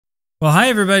Well, hi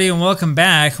everybody and welcome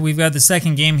back. We've got the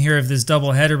second game here of this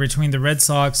doubleheader between the Red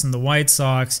Sox and the White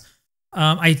Sox.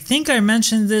 I think I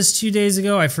mentioned this 2 days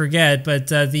ago, I forget, but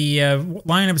the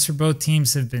lineups for both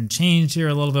teams have been changed here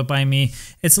a little bit by me.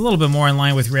 It's a little bit more in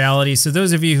line with reality, so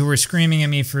those of you who were screaming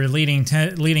at me for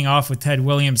leading off with Ted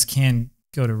Williams can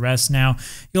go to rest now.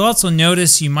 You'll also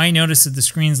notice, you might notice that the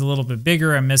screen's a little bit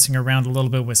bigger. I'm messing around a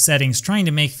little bit with settings, trying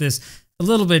to make this a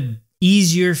little bit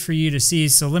easier for you to see,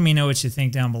 so let me know what you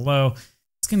think down below.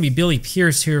 It's going to be Billy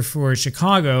Pierce here for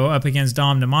Chicago up against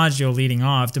Dom DiMaggio leading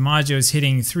off. DiMaggio's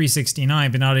hitting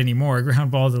 369, but not anymore.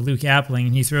 Ground ball to Luke Appling,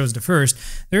 and he throws to first.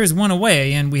 There is one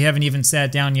away, and we haven't even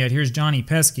sat down yet. Here's Johnny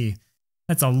Pesky.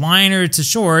 That's a liner to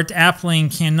short.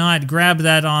 Appling cannot grab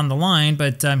that on the line,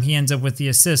 but he ends up with the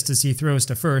assist as he throws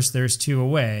to first. There's two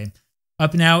away.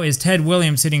 Up now is Ted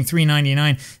Williams hitting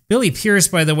 399. Billy Pierce,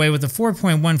 by the way, with a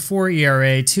 4.14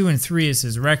 ERA, 2-3 is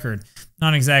his record.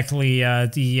 Not exactly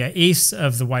the ace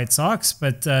of the White Sox,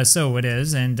 but so it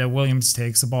is. And Williams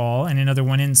takes a ball, and another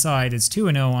one inside. It's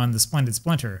 2-0 on the Splendid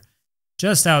Splinter.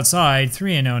 Just outside,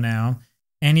 3-0 now.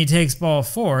 And he takes ball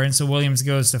 4, and so Williams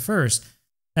goes to first.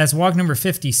 That's walk number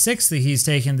 56 that he's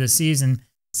taken this season.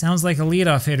 Sounds like a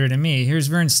leadoff hitter to me. Here's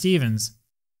Vern Stevens.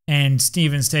 And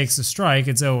Stevens takes a strike.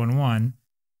 It's 0-1.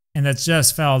 And that's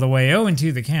just fouled away.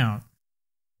 0-2 the count.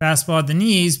 Fastball at the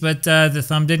knees, but the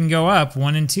thumb didn't go up.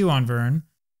 1-2 on Vern.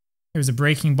 There's a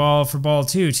breaking ball for ball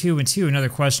 2. 2-2, another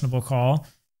questionable call.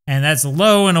 And that's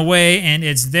low and away, and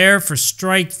it's there for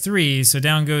strike 3. So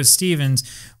down goes Stevens.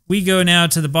 We go now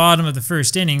to the bottom of the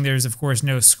first inning. There's, of course,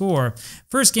 no score.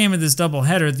 First game of this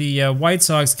doubleheader, the White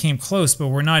Sox came close, but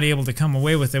were not able to come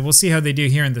away with it. We'll see how they do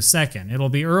here in the second. It'll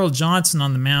be Earl Johnson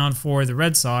on the mound for the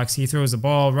Red Sox. He throws a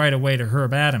ball right away to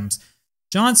Herb Adams.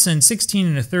 Johnson,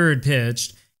 16 1/3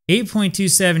 pitched,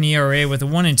 8.27 ERA with a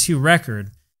 1-2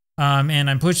 record. And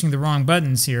I'm pushing the wrong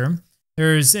buttons here.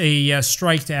 There's a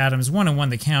strike to Adams,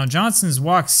 1-1 the count. Johnson's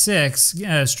walked 6,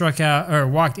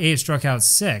 walked 8, struck out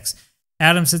 6.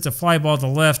 Adams hits a fly ball to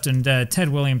left, and Ted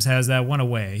Williams has that one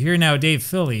away. Here now, Dave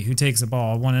Philly, who takes the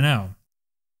ball, 1-0.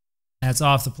 That's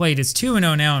off the plate. It's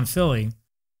 2-0 now in Philly.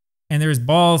 And there's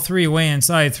ball 3 away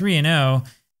inside, 3-0,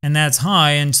 and that's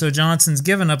high. And so Johnson's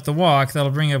given up the walk.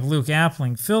 That'll bring up Luke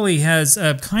Appling. Philly has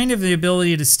kind of the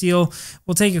ability to steal.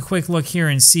 We'll take a quick look here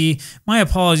and see. My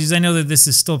apologies. I know that this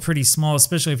is still pretty small,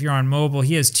 especially if you're on mobile.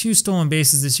 He has 2 stolen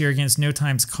bases this year against no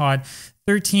times caught.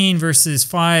 13 versus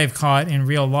 5 caught in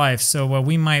real life, so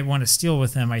we might want to steal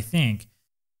with him, I think.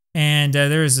 And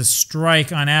there is a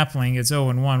strike on Appling. It's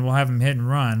 0-1. We'll have him hit and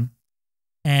run.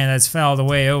 And that's fouled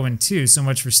away, 0-2. So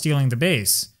much for stealing the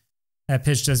base. That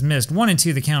pitch just missed.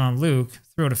 1-2 the count on Luke.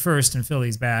 Throw to first, and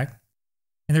Philly's back.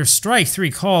 And there's strike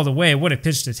 3 called away. What a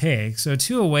pitch to take. So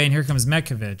 2 away, and here comes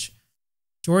Metcavich.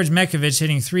 George Metcavich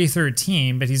hitting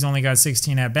 313, but he's only got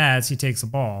 16 at-bats. He takes a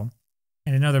ball.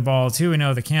 And another ball,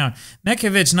 2-0 the count.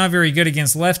 Metcavich not very good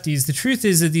against lefties. The truth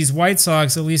is that these White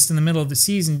Sox, at least in the middle of the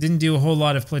season, didn't do a whole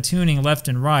lot of platooning left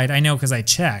and right. I know because I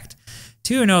checked.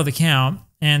 2-0 the count,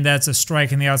 and that's a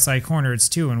strike in the outside corner. It's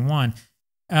 2-1.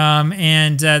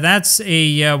 That's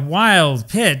a wild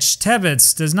pitch.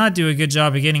 Tebbets does not do a good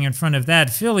job of getting in front of that.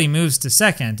 Philly moves to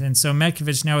second, and so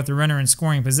Metcavich now with the runner in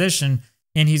scoring position,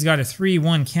 and he's got a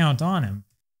 3-1 count on him.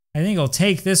 I think he'll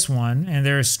take this one, and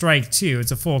there's strike 2.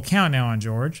 It's a full count now on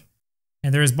George.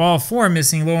 And there's ball 4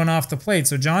 missing low and off the plate.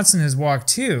 So Johnson has walked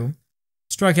 2,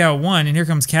 struck out 1, and here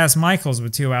comes Cass Michaels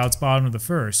with 2 outs, bottom of the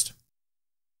first.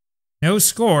 No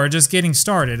score, just getting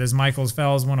started as Michaels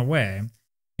fouls 1 away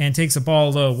and takes a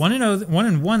ball low.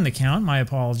 1-1 the count, my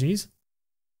apologies.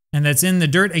 And that's in the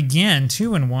dirt again,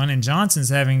 2-1, and Johnson's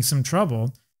having some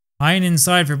trouble. High and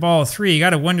inside for ball 3. You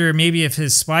got to wonder maybe if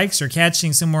his spikes are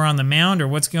catching somewhere on the mound or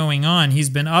what's going on.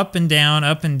 He's been up and down,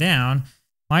 up and down.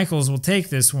 Michaels will take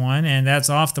this one, and that's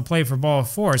off the plate for ball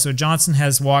 4. So Johnson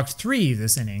has walked 3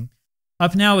 this inning.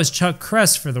 Up now is Chuck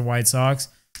Kress for the White Sox.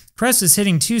 Kress is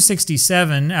hitting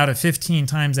 267 out of 15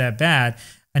 times at bat.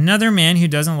 Another man who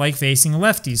doesn't like facing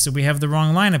lefties, so we have the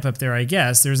wrong lineup up there, I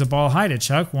guess. There's a ball high to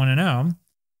Chuck, 1-0.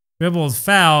 Dribbled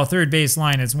foul, third base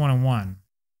line, it's 1-1.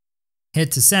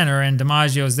 Hit to center, and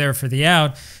DiMaggio's there for the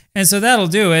out. And so that'll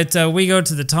do it. We go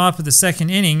to the top of the second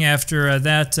inning after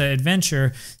that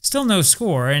adventure. Still no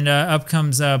score, and up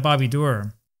comes Bobby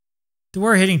Doerr.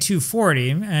 Doerr hitting 240,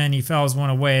 and he fouls 1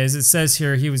 away. As it says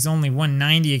here, he was only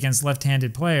 190 against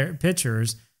left-handed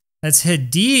pitchers. That's hit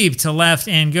deep to left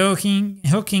and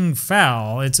hooking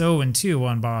foul. It's 0-2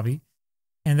 on Bobby.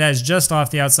 And that's just off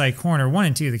the outside corner,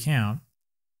 1-2 the count.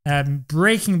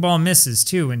 Breaking ball misses,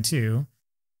 2-2.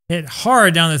 Hit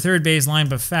hard down the third base line,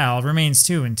 but foul. Remains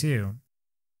 2-2.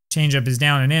 Changeup is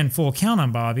down and in, full count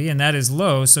on Bobby, and that is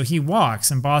low, so he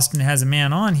walks, and Boston has a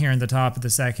man on here in the top of the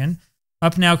second.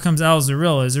 Up now comes Al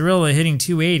Zarilla. Zarilla hitting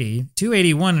 280.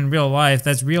 281 in real life,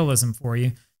 that's realism for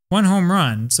you. 1 home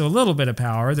run, so a little bit of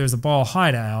power. There's a ball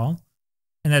high to Al,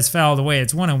 and that's fouled away.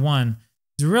 It's 1-1.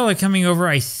 Zarilla coming over,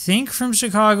 I think, from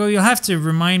Chicago. You'll have to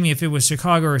remind me if it was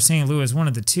Chicago or St. Louis, one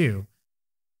of the two.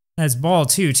 That's ball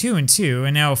 2, 2-2,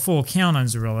 and now a full count on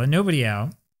Zarilla. Nobody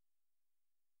out.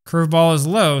 Curveball is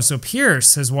low, so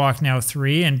Pierce has walked now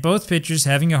 3, and both pitchers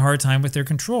having a hard time with their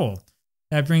control.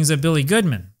 That brings up Billy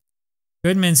Goodman.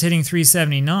 Goodman's hitting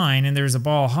 379, and there's a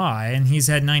ball high, and he's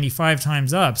had 95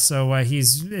 times up, so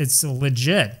it's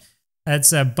legit.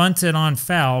 That's bunted on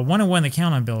foul. 1-1 the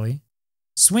count on Billy.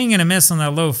 Swing and a miss on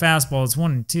that low fastball. It's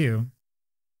 1-2.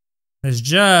 That's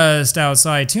just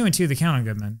outside. 2-2 the count on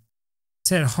Goodman. It's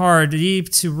hit hard,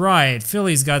 deep to right.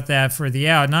 Philly's got that for the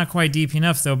out. Not quite deep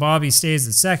enough, though. Bobby stays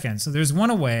at second. So there's one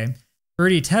away.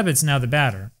 Birdie Tebbett's now the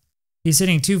batter. He's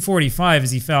hitting 245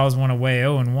 as he fouls one away,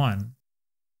 0-1.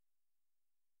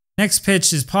 Next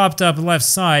pitch is popped up left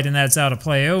side, and that's out of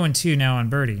play. 0-2 now on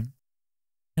Birdie.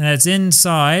 And that's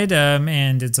inside,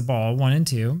 and it's a ball,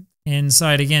 1-2.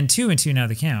 Inside again, 2-2 now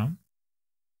the count.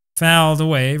 Fouled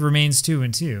away, remains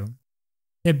 2-2.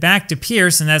 Hit back to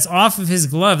Pierce, and that's off of his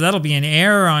glove. That'll be an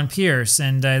error on Pierce,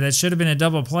 and that should have been a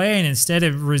double play, and instead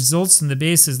it results in the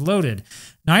bases loaded.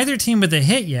 Neither team with a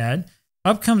hit yet.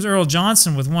 Up comes Earl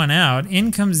Johnson with 1 out.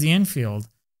 In comes the infield,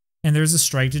 and there's a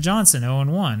strike to Johnson,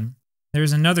 0-1.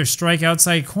 There's another strike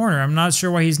outside corner. I'm not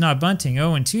sure why he's not bunting.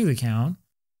 0-2 the count.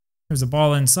 There's a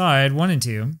ball inside,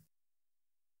 1-2.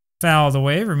 Fouled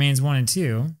away, remains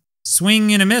 1-2.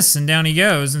 Swing and a miss, and down he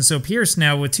goes. And so Pierce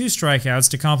now with 2 strikeouts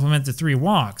to complement the 3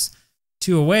 walks.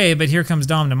 2 away, but here comes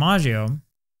Dom DiMaggio. And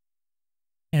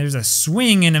there's a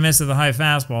swing and a miss of the high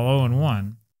fastball,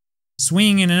 0-1.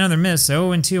 Swing and another miss,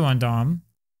 0-2 on Dom.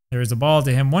 There's a ball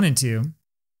to him, 1-2.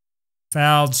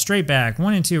 Fouled straight back,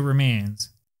 1-2 remains.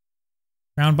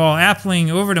 Ground ball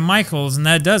Appling over to Michaels, and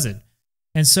that does it.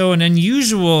 And so an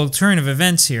unusual turn of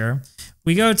events here.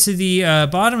 We go to the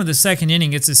bottom of the second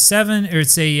inning. It's a 7, or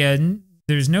it's a,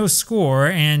 there's no score,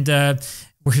 and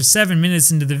we're 7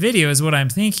 minutes into the video is what I'm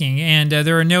thinking, and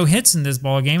there are no hits in this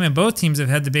ball game, and both teams have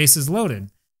had the bases loaded.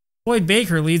 Floyd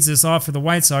Baker leads this off for the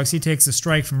White Sox. He takes a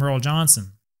strike from Earl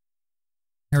Johnson.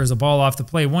 There's a ball off the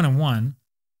play, 1-1.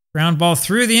 Ground ball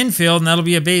through the infield, and that'll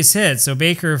be a base hit, so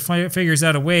Baker figures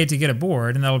out a way to get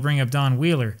aboard, and that'll bring up Don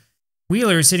Wheeler.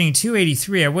 Wheeler is hitting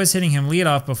 283. I was hitting him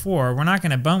leadoff before. We're not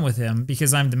going to bunt with him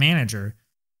because I'm the manager.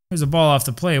 There's a ball off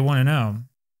the play, 1-0.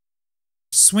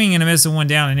 Swing and a miss, a 1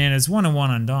 down and in. It's 1-1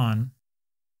 on Don.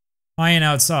 High and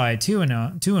outside,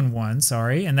 2-1,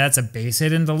 sorry. And that's a base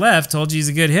hit into left. Told you he's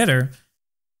a good hitter.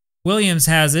 Williams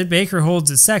has it. Baker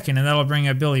holds at second, and that'll bring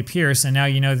up Billy Pierce. And now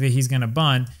you know that he's going to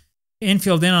bunt.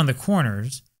 Infield in on the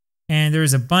corners. And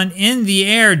there's a bunt in the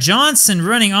air. Johnson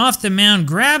running off the mound,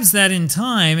 grabs that in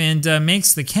time and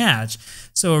makes the catch.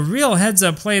 So a real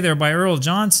heads-up play there by Earl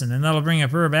Johnson, and that'll bring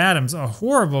up Herb Adams. A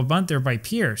horrible bunt there by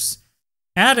Pierce.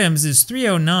 Adams is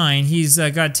 309. He's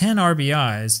got 10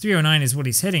 RBIs. 309 is what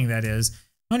he's hitting, that is.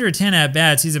 110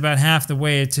 at-bats. He's about half the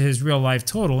way to his real-life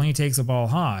total, and he takes a ball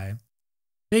high.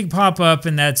 Big pop-up,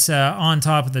 and that's on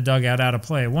top of the dugout, out of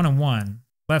play. 1-1.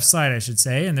 Left side, I should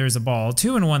say, and there's a ball.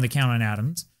 2-1 the count on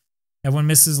Adams. That one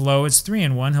misses low. It's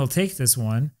 3-1. He'll take this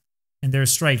one. And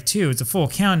there's strike 2. It's a full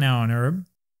count now on Herb.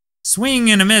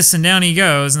 Swing and a miss, and down he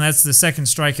goes. And that's the second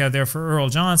strikeout there for Earl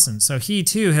Johnson. So he,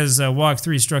 too, has walked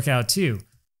 3, struck out 2.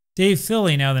 Dave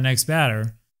Philly now the next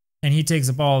batter. And he takes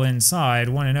a ball inside.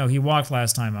 1-0. He walked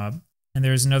last time up. And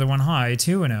there's another one high.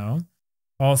 2-0.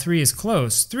 Ball 3 is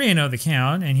close. 3-0 the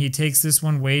count. And he takes this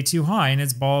one way too high. And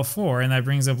it's ball 4. And that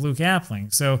brings up Luke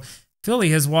Appling. So Philly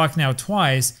has walked now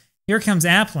twice. Here comes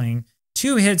Appling.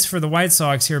 2 hits for the White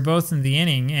Sox here, both in the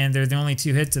inning, and they're the only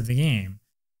 2 hits of the game.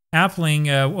 Appling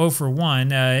 0 for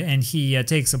 1, and he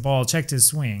takes a ball, checked his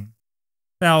swing.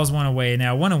 Fouls 1 away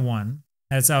now, 1-1.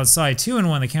 That's outside,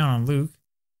 2-1 the count on Luke.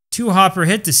 2-hopper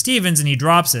hit to Stevens, and he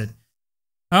drops it.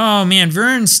 Oh man,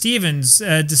 Vern Stevens,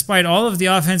 despite all of the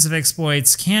offensive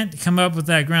exploits, can't come up with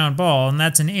that ground ball, and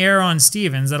that's an error on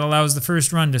Stevens that allows the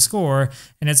first run to score,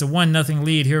 and it's a 1-0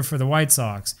 lead here for the White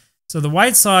Sox. So the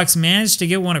White Sox managed to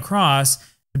get one across.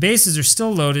 The bases are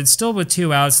still loaded, still with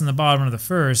 2 outs in the bottom of the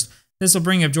first. This will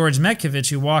bring up George Metkovich,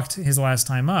 who walked his last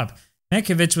time up.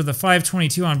 Metkovich with a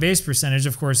 .522 on base percentage.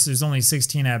 Of course, there's only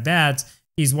 16 at-bats.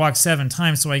 He's walked 7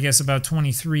 times, so I guess about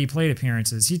 23 plate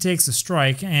appearances. He takes a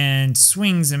strike and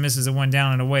swings and misses a 1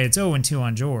 down and away. It's 0-2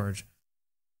 on George.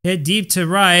 Hit deep to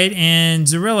right, and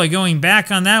Zarilla going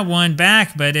back on that one,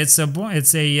 but it's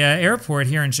a airport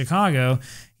here in Chicago.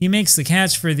 He makes the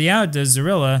catch for the out, does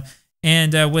Zorilla.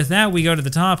 And with that, we go to the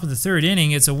top of the third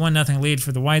inning. It's a 1-0 lead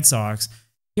for the White Sox.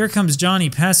 Here comes Johnny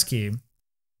Pesky.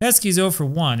 Pesky's 0 for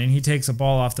 1, and he takes a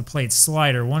ball off the plate.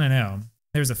 Slider, 1-0.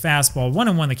 There's a fastball,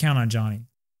 1-1 the count on Johnny.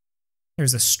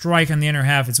 There's a strike on the inner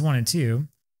half. It's 1-2.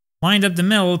 Lined up the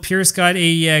middle. Pierce got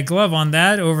a glove on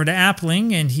that over to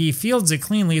Appling, and he fields it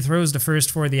cleanly, throws to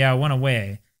first for the out, 1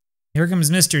 away. Here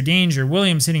comes Mr. Danger.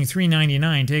 Williams hitting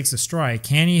 .399, takes a strike.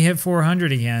 Can he hit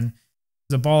 .400 again?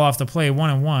 There's a ball off the plate,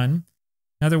 1-1.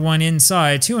 Another one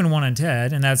inside, 2-1 on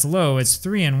Ted, and that's low. It's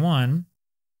 3-1.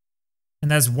 And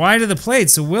that's wide of the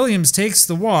plate, so Williams takes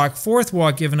the walk. Fourth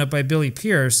walk given up by Billy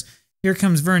Pierce. Here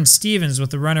comes Vern Stevens with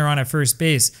the runner on at first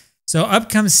base. So up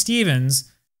comes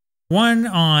Stevens, 1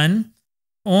 on,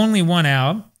 only 1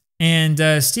 out,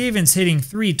 and Stevens hitting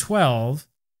 .312,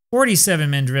 47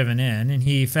 men driven in, and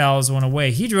he fouls 1 away.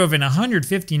 He drove in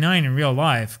 159 in real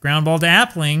life. Ground ball to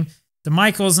Appling, to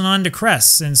Michaels, and on to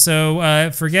Kress. And so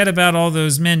forget about all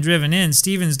those men driven in.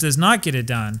 Stevens does not get it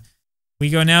done. We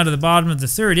go now to the bottom of the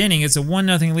third inning. It's a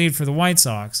 1-0 lead for the White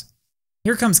Sox.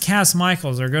 Here comes Cass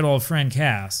Michaels, our good old friend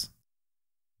Cass.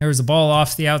 There was a ball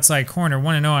off the outside corner,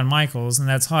 1-0 on Michaels, and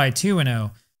that's high,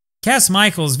 2-0. Cass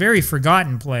Michaels, very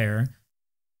forgotten player.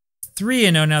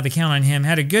 3-0 now the count on him.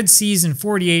 Had a good season,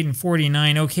 48 and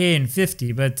 49, okay in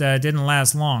 50, but didn't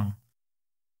last long.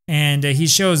 And he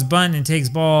shows bunt and takes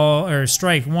ball, or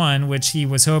strike 1, which he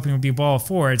was hoping would be ball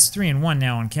 4. It's 3-1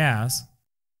 now on Cass.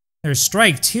 There's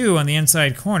strike 2 on the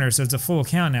inside corner, so it's a full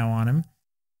count now on him.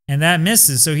 And that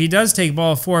misses, so he does take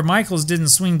ball 4. Michaels didn't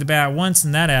swing the bat once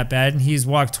in that at-bat, and he's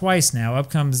walked twice now.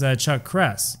 Up comes Chuck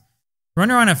Kress.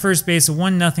 Runner on at first base, a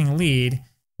 1-0 lead.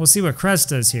 We'll see what Kress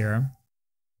does here.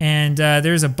 And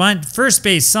there's a bunt first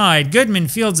base side. Goodman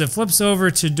fields it, flips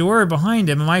over to Doerr behind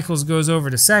him, and Michaels goes over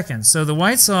to second. So the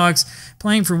White Sox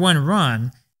playing for 1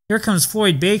 run. Here comes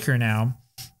Floyd Baker now.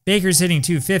 Baker's hitting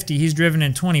 .250. He's driven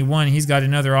in 21. He's got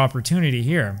another opportunity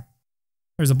here.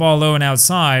 There's a ball low and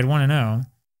outside, 1-0.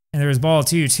 And there's ball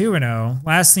 2, 2-0.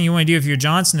 Last thing you want to do if you're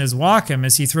Johnson is walk him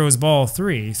as he throws ball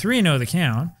 3. 3-0 the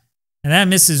count. And that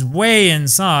misses way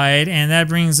inside, and that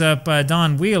brings up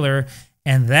Don Wheeler.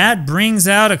 And that brings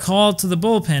out a call to the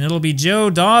bullpen. It'll be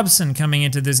Joe Dobson coming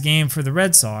into this game for the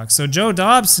Red Sox. So Joe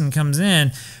Dobson comes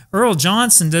in. Earl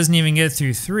Johnson doesn't even get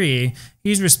through 3.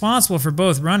 He's responsible for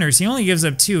both runners. He only gives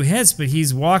up 2 hits, but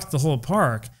he's walked the whole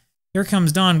park. Here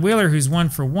comes Don Wheeler, who's 1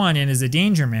 for 1 and is a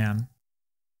danger man.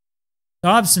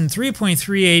 Dobson,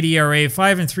 3.38 ERA,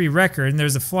 5-3 record, and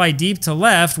there's a fly deep to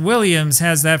left. Williams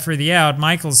has that for the out.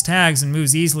 Michaels tags and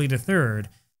moves easily to third.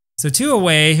 So 2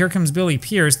 away. Here comes Billy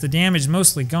Pierce. The damage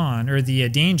mostly gone, or the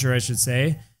danger, I should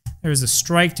say. There's a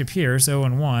strike to Pierce,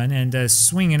 0-1, and a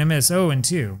swing and a miss,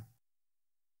 0-2.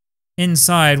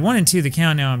 Inside, 1-2 the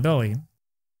count now on Billy.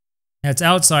 That's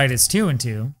outside, it's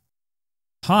 2-2.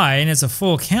 High, and it's a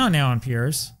full count now on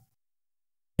Pierce.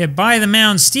 Hit by the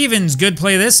mound, Stevens, good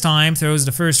play this time, throws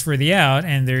to first for the out,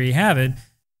 and there you have it.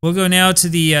 We'll go now to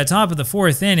the top of the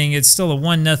 4th inning. It's still a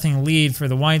 1-0 lead for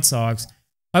the White Sox.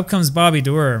 Up comes Bobby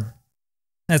Doerr.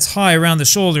 That's high around the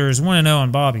shoulders, 1-0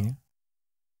 on Bobby.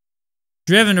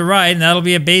 Driven to right, and that'll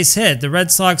be a base hit. The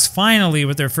Red Sox finally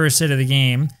with their first hit of the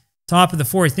game. Top of the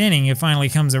 4th inning, it finally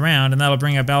comes around, and that'll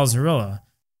bring up Al Zorilla.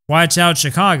 Watch out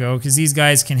Chicago, because these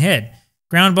guys can hit.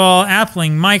 Ground ball,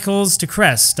 Appling, Michaels to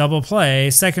Kress. Double play.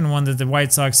 Second one that the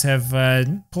White Sox have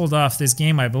pulled off this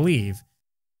game, I believe.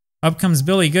 Up comes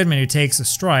Billy Goodman, who takes a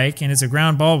strike, and it's a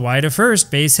ground ball wide of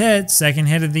first. Base hit. Second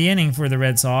hit of the inning for the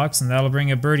Red Sox, and that'll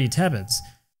bring up Birdie Tebbets.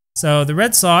 So the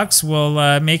Red Sox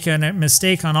will make a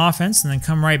mistake on offense and then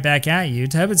come right back at you.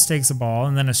 Tebbets takes a ball,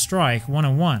 and then a strike,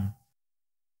 1-1.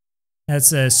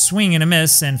 That's a swing and a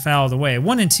miss and fouled away.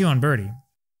 1-2 on Birdie.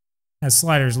 That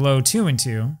slider's low,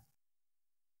 2-2.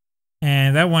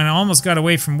 And that one almost got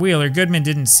away from Wheeler. Goodman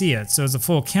didn't see it, so it's a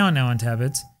full count now on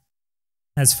Tebbets.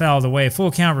 That's fouled away.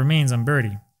 Full count remains on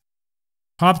Birdie.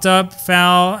 Popped up,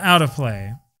 foul, out of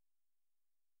play.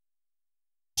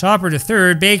 Chopper to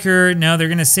third. Baker, no, they're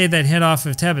going to say that hit off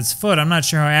of Tebbets' foot. I'm not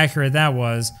sure how accurate that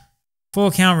was.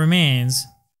 Full count remains.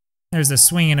 There's a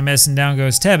swing and a miss, and down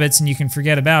goes Tebbets, and you can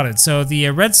forget about it. So the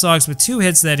Red Sox, with 2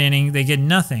 hits that inning, they get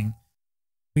nothing.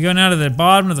 We go now to the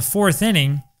bottom of the 4th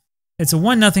inning. It's a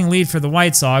 1-0 lead for the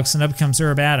White Sox, and up comes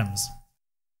Herb Adams.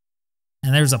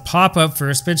 And there's a pop-up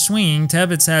first pitch swinging.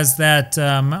 Tebbets has that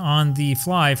on the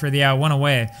fly for the out, 1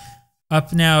 away.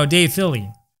 Up now, Dave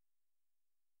Philly.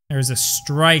 There's a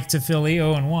strike to Philly,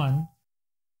 0-1.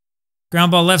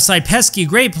 Ground ball left side, Pesky,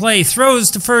 great play.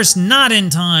 Throws to first, not in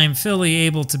time. Philly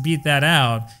able to beat that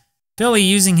out. Philly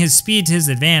using his speed to his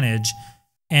advantage.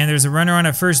 And there's a runner on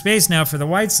at first base now for the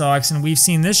White Sox, and we've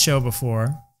seen this show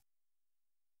before.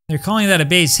 They're calling that a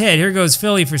base hit. Here goes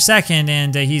Philly for second,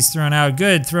 and he's thrown out.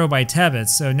 Good throw by Tebbets,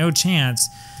 so no chance.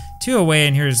 2 away,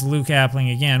 and here's Luke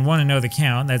Appling again. 1-0 the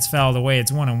count. That's fouled away.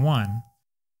 It's 1-1.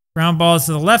 Ground ball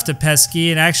to the left of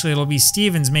Pesky, and actually it'll be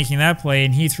Stevens making that play,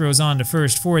 and he throws on to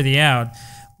first for the out.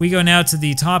 We go now to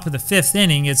the top of the 5th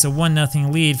inning. It's a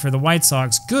 1-0 lead for the White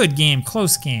Sox. Good game,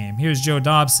 close game. Here's Joe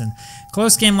Dobson.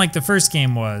 Close game like the first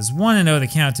game was. 1-0 the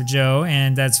count to Joe,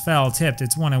 and that's foul tipped.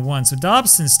 It's 1-1. So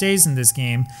Dobson stays in this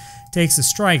game, takes a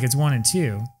strike. It's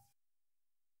 1-2.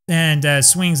 And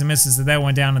swings and misses that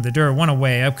one down in the dirt. 1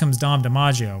 away. Up comes Dom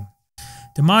DiMaggio.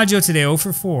 DiMaggio today 0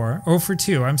 for 4. 0 for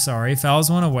 2, I'm sorry. Fouls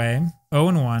 1 away.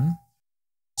 0-1.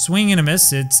 Swing and a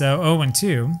miss. It's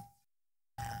 0-2.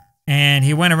 And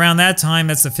he went around that time.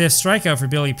 That's the 5th strikeout for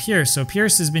Billy Pierce. So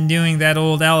Pierce has been doing that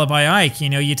old alibi Ike. You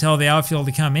know, you tell the outfield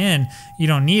to come in. You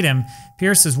don't need him.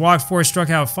 Pierce has walked 4, struck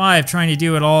out 5, trying to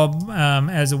do it all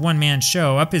as a one-man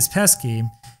show. Up is Pesky.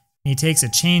 He takes a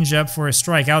changeup for a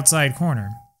strike outside corner.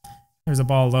 There's a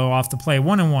ball low off the play.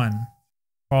 1-1.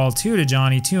 Ball 2 to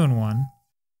Johnny. 2-1.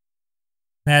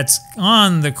 That's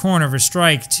on the corner for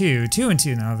strike 2.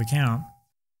 2-2 now the count.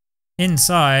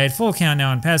 Inside. Full count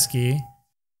now on Pesky.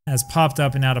 Has popped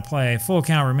up and out of play. Full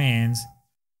count remains.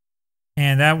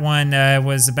 And that one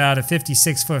was about a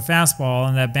 56-foot fastball,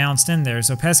 and that bounced in there.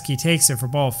 So Pesky takes it for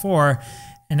ball 4.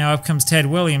 And now up comes Ted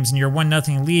Williams, and your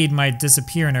 1-0 lead might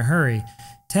disappear in a hurry.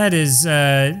 Ted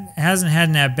hasn't had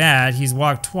an at-bat. He's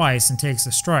walked twice and takes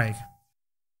a strike.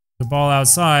 The ball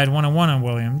outside, 1-1 on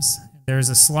Williams. There's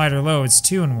a slider low. It's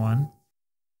 2-1.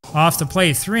 Off the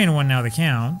plate, 3-1 now the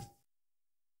count.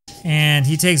 And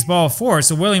he takes ball 4.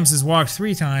 So Williams has walked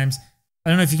 3 times. I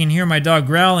don't know if you can hear my dog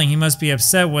growling. He must be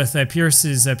upset with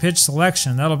Pierce's pitch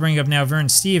selection. That'll bring up now Vern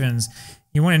Stevens.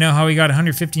 You want to know how he got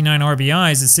 159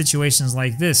 RBIs in situations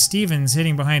like this. Stevens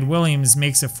hitting behind Williams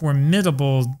makes a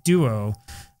formidable duo.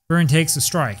 Vern takes a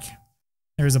strike.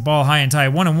 There's a ball high and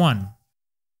tight. 1-1.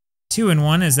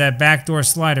 2-1 as that backdoor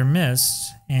slider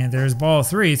missed. And there's ball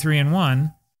 3,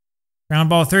 3-1. Ground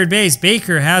ball third base.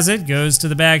 Baker has it. Goes to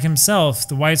the bag himself.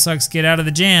 The White Sox get out of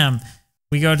the jam.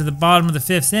 We go to the bottom of the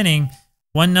 5th inning.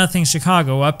 1-0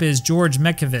 Chicago. Up is George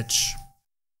Mekovich.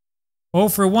 0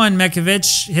 for 1.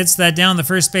 Mekovich hits that down the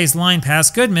first base line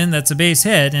past Goodman. That's a base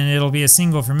hit, and it'll be a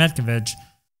single for Mekovich.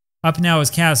 Up now is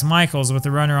Cass Michaels with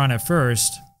the runner on at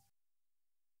first.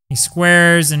 He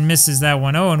squares and misses that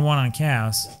one. 0-1 on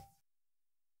Cass.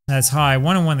 That's high.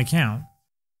 1-1 the count.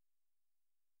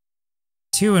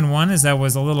 2-1 as that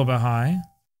was a little bit high.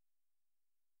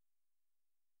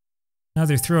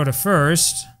 Another throw to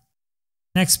first.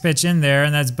 Next pitch in there,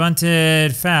 and that's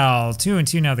bunted foul.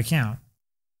 2-2 now the count.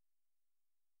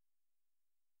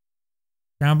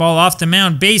 Ground ball off the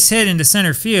mound, base hit into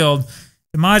center field.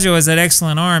 DiMaggio has that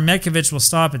excellent arm. Mekovich will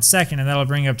stop at second, and that'll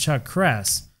bring up Chuck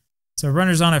Kress. So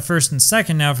runners on at first and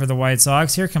second now for the White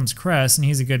Sox. Here comes Kress, and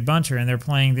he's a good bunter, and they're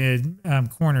playing the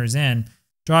corners in.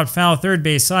 Dropped foul third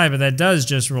base side, but that does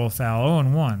just roll foul.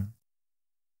 0-1.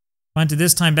 Bunted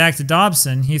this time back to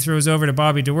Dobson. He throws over to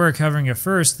Bobby DeWer covering at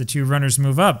first. The 2 runners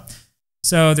move up.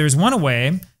 So there's 1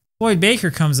 away. Floyd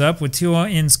Baker comes up with 2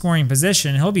 in scoring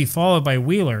position. He'll be followed by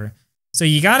Wheeler. So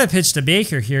you got to pitch to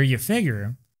Baker here, you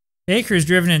figure. Baker's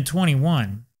driven in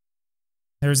 21.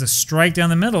 There's a strike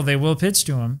down the middle. They will pitch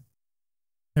to him.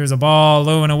 There's a ball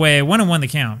low and away. 1-1 the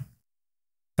count.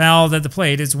 Fouled at the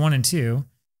plate. It's 1-2.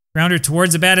 Grounder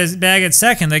towards the bag at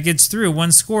second. That gets through.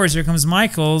 1 scores. Here comes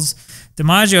Michaels.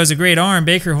 DiMaggio has a great arm.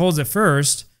 Baker holds it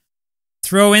first.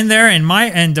 Throw in there, and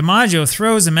DiMaggio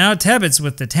throws him out. Tebbets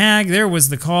with the tag. There was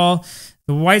the call.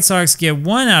 The White Sox get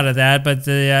 1 out of that, but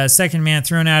the second man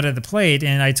thrown out at the plate,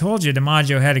 and I told you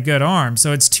DiMaggio had a good arm.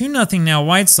 So it's 2-0 now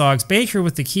White Sox. Baker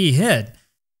with the key hit.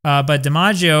 But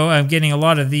DiMaggio getting a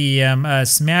lot of the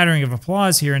smattering of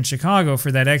applause here in Chicago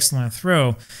for that excellent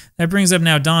throw. That brings up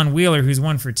now Don Wheeler, who's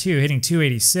 1 for 2, hitting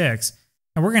 286.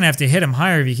 And we're going to have to hit him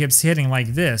higher if he keeps hitting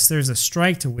like this. There's a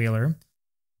strike to Wheeler.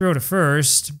 Throw to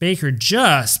first. Baker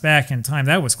just back in time.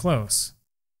 That was close.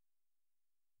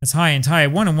 That's high and tight.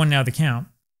 1-1 now the count.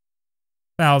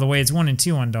 Fouled away. It's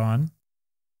 1-2 on Don.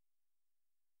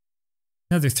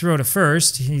 Another throw to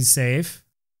first. He's safe.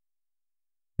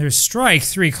 There's strike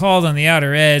 3 called on the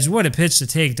outer edge. What a pitch to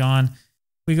take, Don.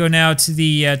 We go now to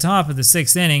the top of the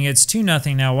 6th inning. It's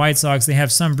 2-0 now White Sox. They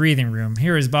have some breathing room.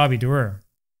 Here is Bobby DeWer.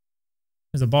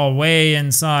 There's a ball way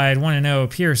inside. 1-0.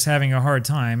 Pierce having a hard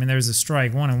time. And there's a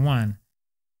strike. 1-1.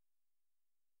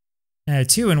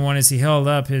 2-1 as he held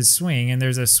up his swing. And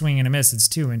there's a swing and a miss. It's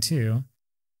 2-2.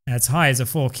 That's high. It's a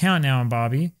full count now on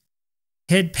Bobby.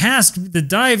 Hit past the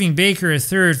diving Baker at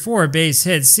third for a base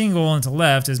hit. Single into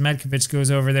left as Metkovich goes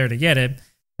over there to get it.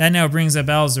 That now brings up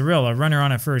Alzarilla, runner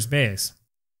on at first base.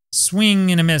 Swing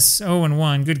and a miss,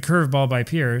 0-1. Good curveball by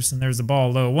Pierce, and there's the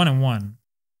ball low, 1-1.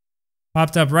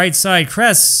 Popped up right side,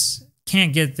 Kress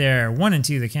can't get there,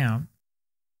 1-2 the count.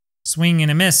 Swing and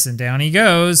a miss, and down he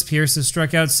goes. Pierce has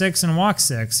struck out 6 and walked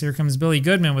 6. Here comes Billy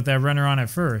Goodman with that runner on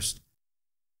at first.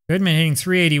 Goodman hitting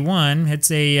 381, hits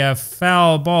a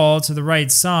foul ball to the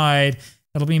right side.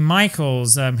 It'll be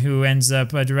Michaels who ends up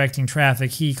directing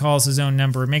traffic. He calls his own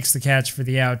number, makes the catch for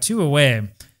the out, 2 away.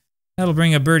 That'll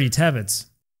bring up Birdie Tebbets.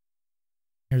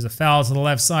 Here's a foul to the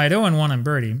left side, 0-1 on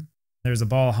Birdie. There's a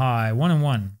ball high,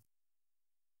 1-1.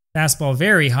 Fastball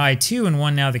very high,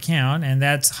 2-1 now the count, and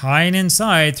that's high and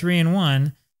inside,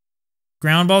 3-1.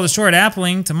 Ground ball to short,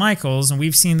 Appling to Michaels, and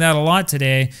we've seen that a lot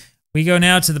today. We go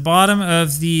now to the bottom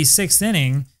of the 6th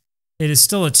inning. It is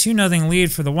still a 2-0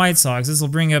 lead for the White Sox. This will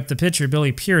bring up the pitcher,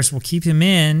 Billy Pierce. We'll keep him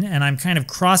in, and I'm kind of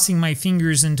crossing my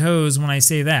fingers and toes when I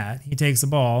say that. He takes the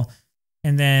ball,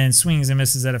 and then swings and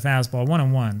misses at a fastball,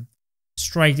 1-1.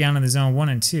 Strike down in the zone,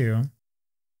 1-2.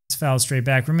 It's fouled straight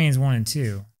back, remains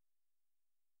 1-2.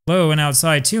 Low and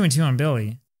outside, 2-2 on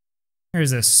Billy.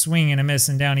 Here's a swing and a miss,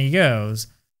 and down he goes.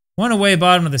 1 away,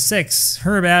 bottom of the 6th.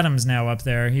 Herb Adams now up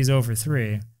there. He's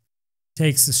 0-3.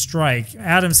 Takes the strike.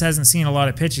 Adams hasn't seen a lot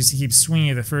of pitches. He keeps swinging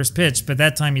at the first pitch, but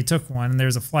that time he took one, and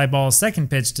there's a fly ball, second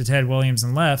pitch to Ted Williams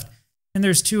in left, and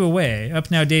there's 2 away.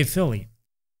 Up now, Dave Philly.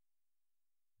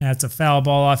 That's a foul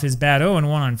ball off his bat, 0-1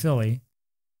 on Philly.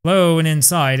 Low and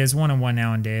inside is 1-1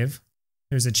 now on Dave.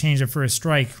 There's a changeup for a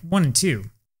strike, 1-2.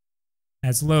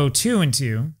 That's low,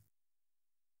 2-2.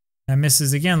 That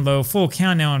misses again low. Full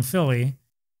count now on Philly.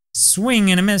 Swing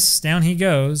and a miss. Down he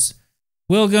goes.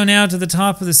 We'll go now to the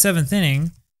top of the 7th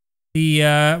inning.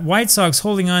 The White Sox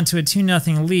holding on to a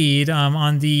 2-0 lead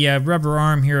on the rubber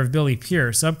arm here of Billy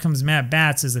Pierce. Up comes Matt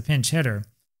Batts as the pinch hitter.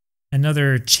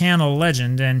 Another channel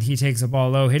legend, and he takes a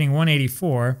ball low, hitting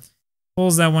 184.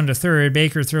 Pulls that one to third.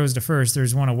 Baker throws to first.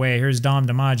 There's 1 away. Here's Dom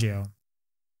DiMaggio.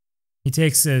 He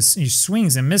takes this, he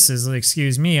swings and misses,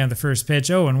 excuse me, on the first pitch,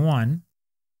 0-1.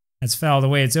 That's fouled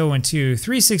away, it's 0-2.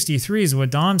 363 is what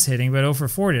Dom's hitting, but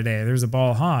 0-4 today. There's a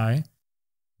ball high.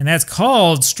 And that's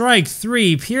called strike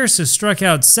 3. Pierce has struck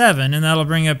out 7, and that'll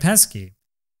bring up Pesky.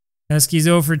 Pesky's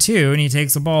 0-2, and he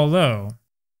takes the ball low.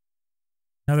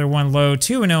 Another one low,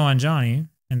 2-0 on Johnny.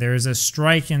 And there's a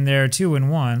strike in there,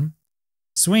 2-1.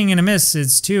 Swing and a miss,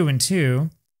 it's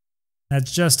 2-2.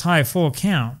 That's just high, full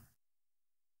count.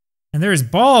 And there's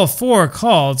ball 4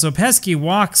 called, so Pesky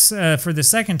walks for the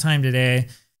 2nd time today.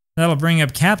 That'll bring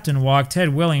up captain walk Ted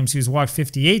Williams, who's walked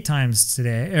 58 times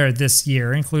today, or this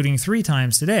year, including 3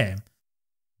 times today.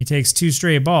 He takes 2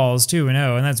 straight balls,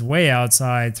 2-0, and that's way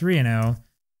outside, 3-0.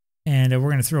 And we're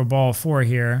going to throw ball 4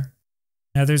 here.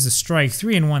 Now there's a strike,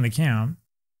 3-1 the count,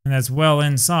 and that's well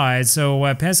inside.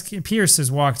 So Pierce has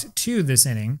walked 2 this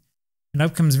inning. And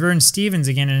up comes Vern Stevens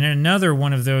again in another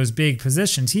one of those big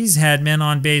positions. He's had men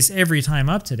on base every time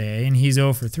up today, and he's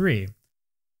 0-3.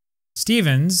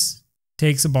 Stevens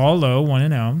takes a ball low,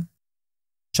 1-0.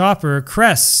 Chopper,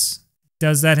 Kress,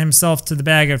 does that himself to the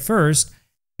bag at first,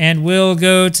 and we'll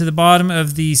go to the bottom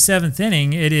of the 7th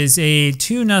inning. It is a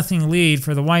 2-0 lead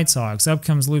for the White Sox. Up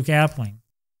comes Luke Appling.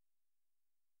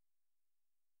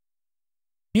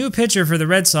 New pitcher for the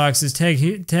Red Sox is Tex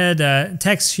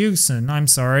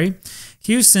Hugson.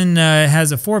 Houston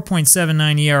has a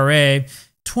 4.79 ERA,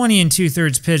 20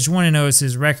 2/3 pitch, 1-0 is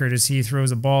his record as he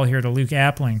throws a ball here to Luke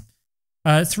Appling.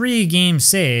 3 games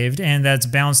saved, and that's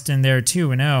bounced in there,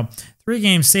 2-0. 3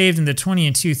 games saved in the 20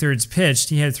 2/3 pitched.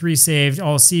 He had 3 saved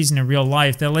all season in real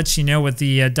life. That lets you know what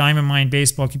the Diamond Mine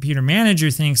Baseball Computer Manager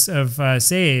thinks of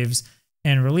saves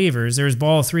and relievers. There's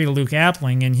ball 3 to Luke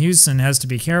Appling, and Houston has to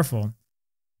be careful.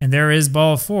 And there is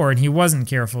ball 4, and he wasn't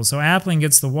careful. So Appling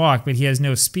gets the walk, but he has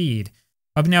no speed.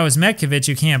 Up now is Metkovich,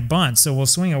 who can't bunt, so we'll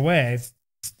swing away.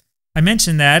 I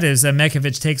mentioned that as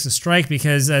Metkovich takes a strike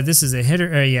because this is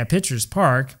a pitcher's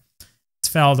park. It's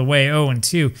fouled away,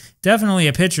 0-2. Definitely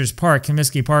a pitcher's park,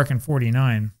 Comiskey Park in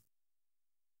 49.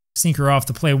 Sinker off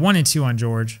the play, 1-2 on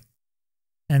George.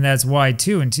 And that's wide,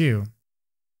 2-2.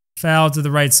 Foul to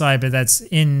the right side, but that's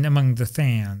in among the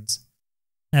fans.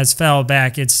 That's fouled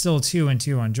back. It's still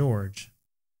 2-2 on George.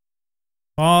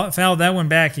 Fouled that one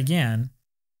back again.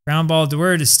 Ground ball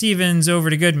to Stevens over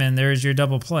to Goodman. There's your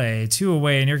double play. 2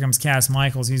 away, and here comes Cass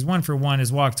Michaels. He's 1-for-1,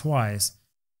 has walked twice.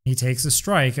 He takes a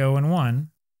strike, 0-1.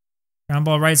 Ground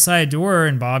ball right side, Dewar,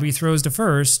 and Bobby throws to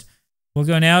first. We'll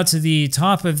go now to the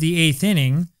top of the 8th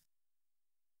inning.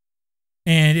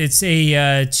 And it's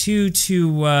a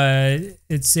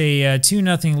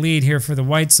 2-0 lead here for the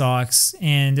White Sox,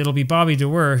 and it'll be Bobby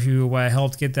Dewar who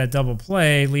helped get that double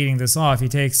play, leading this off. He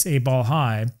takes a ball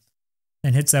high.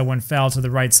 and hits that one foul to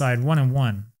the right side,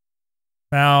 1-1.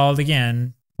 Fouled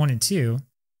again, 1-2.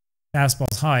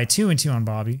 Fastball's high, 2-2 on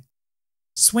Bobby.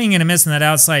 Swing and a miss on that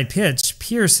outside pitch.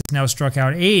 Pierce has now struck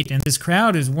out 8, and this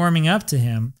crowd is warming up to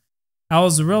him.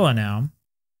 Alzarilla now.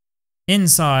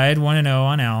 Inside, 1-0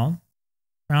 on Al.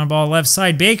 Ground ball left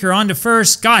side. Baker on to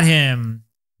first. Got him.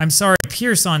 I'm sorry,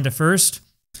 Pierce on to first.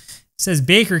 It says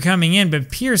Baker coming in, but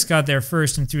Pierce got there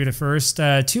first and threw to first.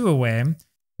 2 away.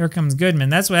 Here comes Goodman.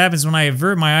 That's what happens when I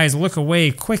avert my eyes, look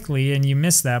away quickly, and you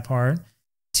miss that part.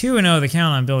 2-0 the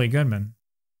count on Billy Goodman.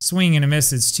 Swing and a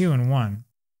miss. It's 2-1.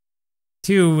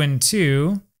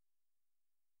 2-2.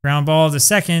 Ground ball to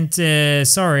second.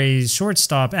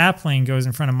 Shortstop. Appling goes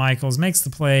in front of Michaels. Makes the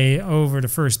play over to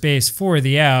first base for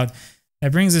the out.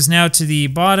 That brings us now to the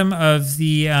bottom of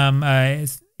the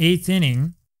 8th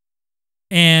inning.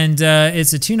 And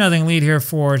it's a 2-0 lead here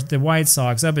for the White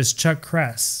Sox. Up is Chuck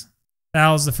Kress.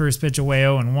 Fouls the first pitch away,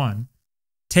 0-1.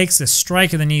 Takes a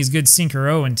strike of the knees. Good sinker,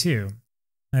 0-2.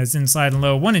 That's inside and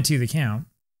low. 1-2 the count.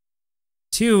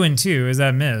 2-2 as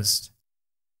that missed.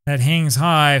 That hangs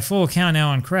high. Full count now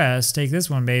on Kress. Take this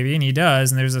one, baby. And he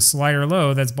does. And there's a slider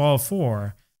low. That's ball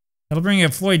 4. That'll bring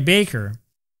up Floyd Baker.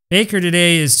 Baker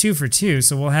today is 2 for 2,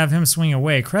 so we'll have him swing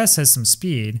away. Kress has some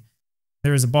speed.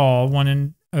 There's a ball.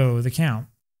 1-0 the count.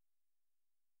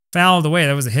 Fouled away.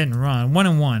 That was a hit and run.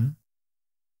 1-1.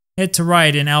 Hit to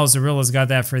right, and Alzarilla's got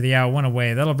that for the out. 1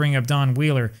 away. That'll bring up Don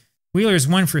Wheeler. Wheeler's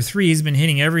 1 for 3. He's been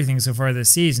hitting everything so far this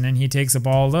season, and he takes a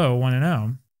ball low.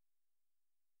 1-0.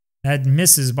 That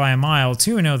misses by a mile.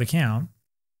 2-0 the count.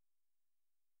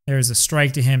 There's a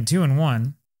strike to him.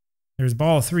 2-1. There's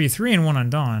ball 3. 3-1 on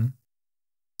Don.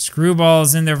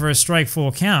 Screwball's in there for a strike.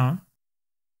 Full count.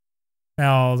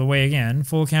 Fouled away again.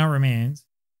 Full count remains.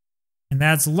 And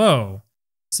that's low.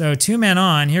 So 2 men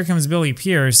on. Here comes Billy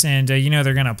Pierce, and you know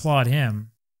they're going to applaud him.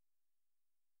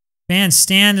 Fans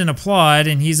stand and applaud,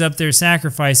 and he's up there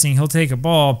sacrificing. He'll take a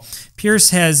ball. Pierce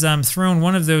has thrown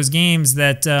one of those games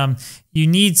that you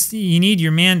need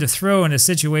your man to throw in a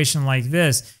situation like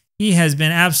this. He has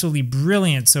been absolutely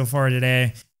brilliant so far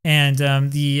today, and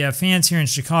the fans here in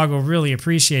Chicago really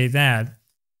appreciate that.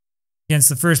 Against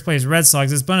the first place Red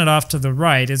Sox, it's bunted off to the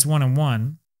right. It's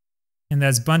 1-1, and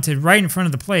that's bunted right in front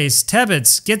of the place.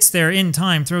 Tebbets gets there in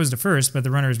time, throws to first, but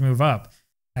the runners move up.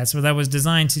 That's what that was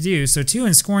designed to do. So 2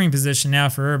 in scoring position now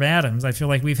for Herb Adams. I feel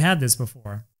like we've had this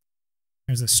before.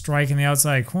 There's a strike in the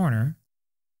outside corner.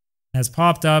 That's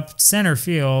popped up center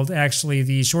field. Actually,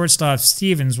 the shortstop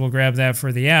Stevens will grab that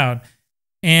for the out.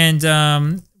 And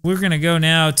we're going to go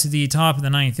now to the top of the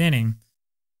 9th inning.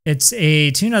 It's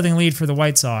a 2-0 lead for the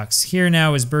White Sox. Here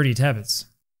now is Bertie Tebbets.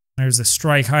 There's a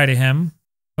strike high to him.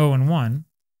 0-1.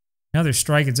 Another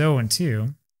strike. It's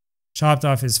 0-2. Chopped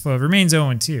off his foot. Remains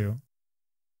 0-2.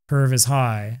 Curve is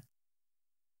high.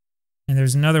 And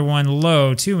there's another one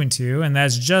low, 2-2, and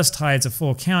that's just high. It's a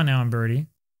full count now on Birdie.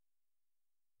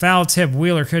 Foul tip.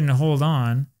 Wheeler couldn't hold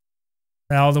on.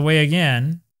 Fouled away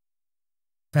again.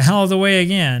 Fouled away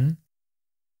again.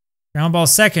 Ground ball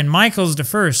second. Michaels to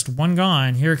first. 1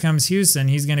 gone. Here comes Houston.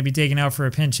 He's going to be taken out for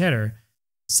a pinch hitter.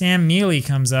 Sam Mealy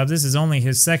comes up. This is only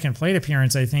his 2nd plate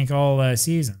appearance, I think, all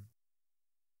season.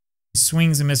 He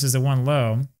swings and misses the 1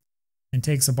 low and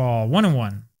takes a ball.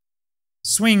 1-1.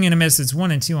 Swing and a miss. It's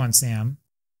 1-2 on Sam.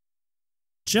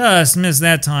 Just missed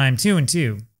that time.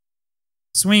 2-2.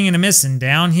 Swing and a miss, and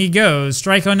down he goes.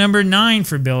 Strikeout number 9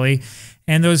 for Billy.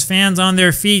 And those fans on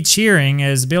their feet cheering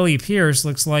as Billy Pierce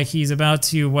looks like he's about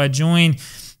to join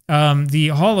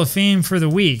the Hall of Fame for the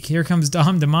week. Here comes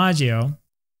Dom DiMaggio.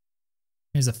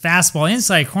 There's a fastball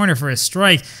inside corner for a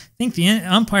strike. I think the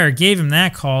umpire gave him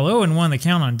that call. 0-1 the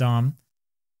count on Dom.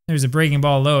 There's a breaking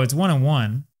ball low. It's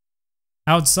 1-1.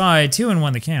 Outside,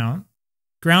 2-1 the count.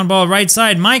 Ground ball right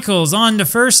side. Michaels on to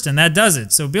first, and that does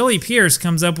it. So Billy Pierce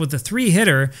comes up with a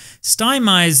 3-hitter,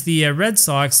 stymies the Red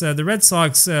Sox. The Red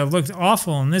Sox looked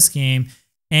awful in this game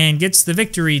and gets the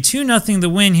victory. 2-0 the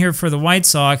win here for the White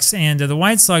Sox, and the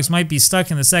White Sox might be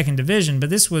stuck in the 2nd division, but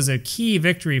this was a key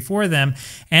victory for them,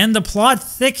 and the plot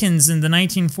thickens in the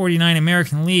 1949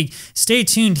 American League. Stay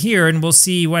tuned here, and we'll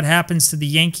see what happens to the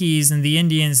Yankees and the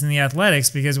Indians and the Athletics,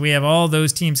 because we have all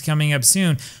those teams coming up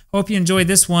soon. Hope you enjoyed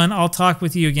this one. I'll talk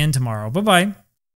with you again tomorrow. Bye-bye.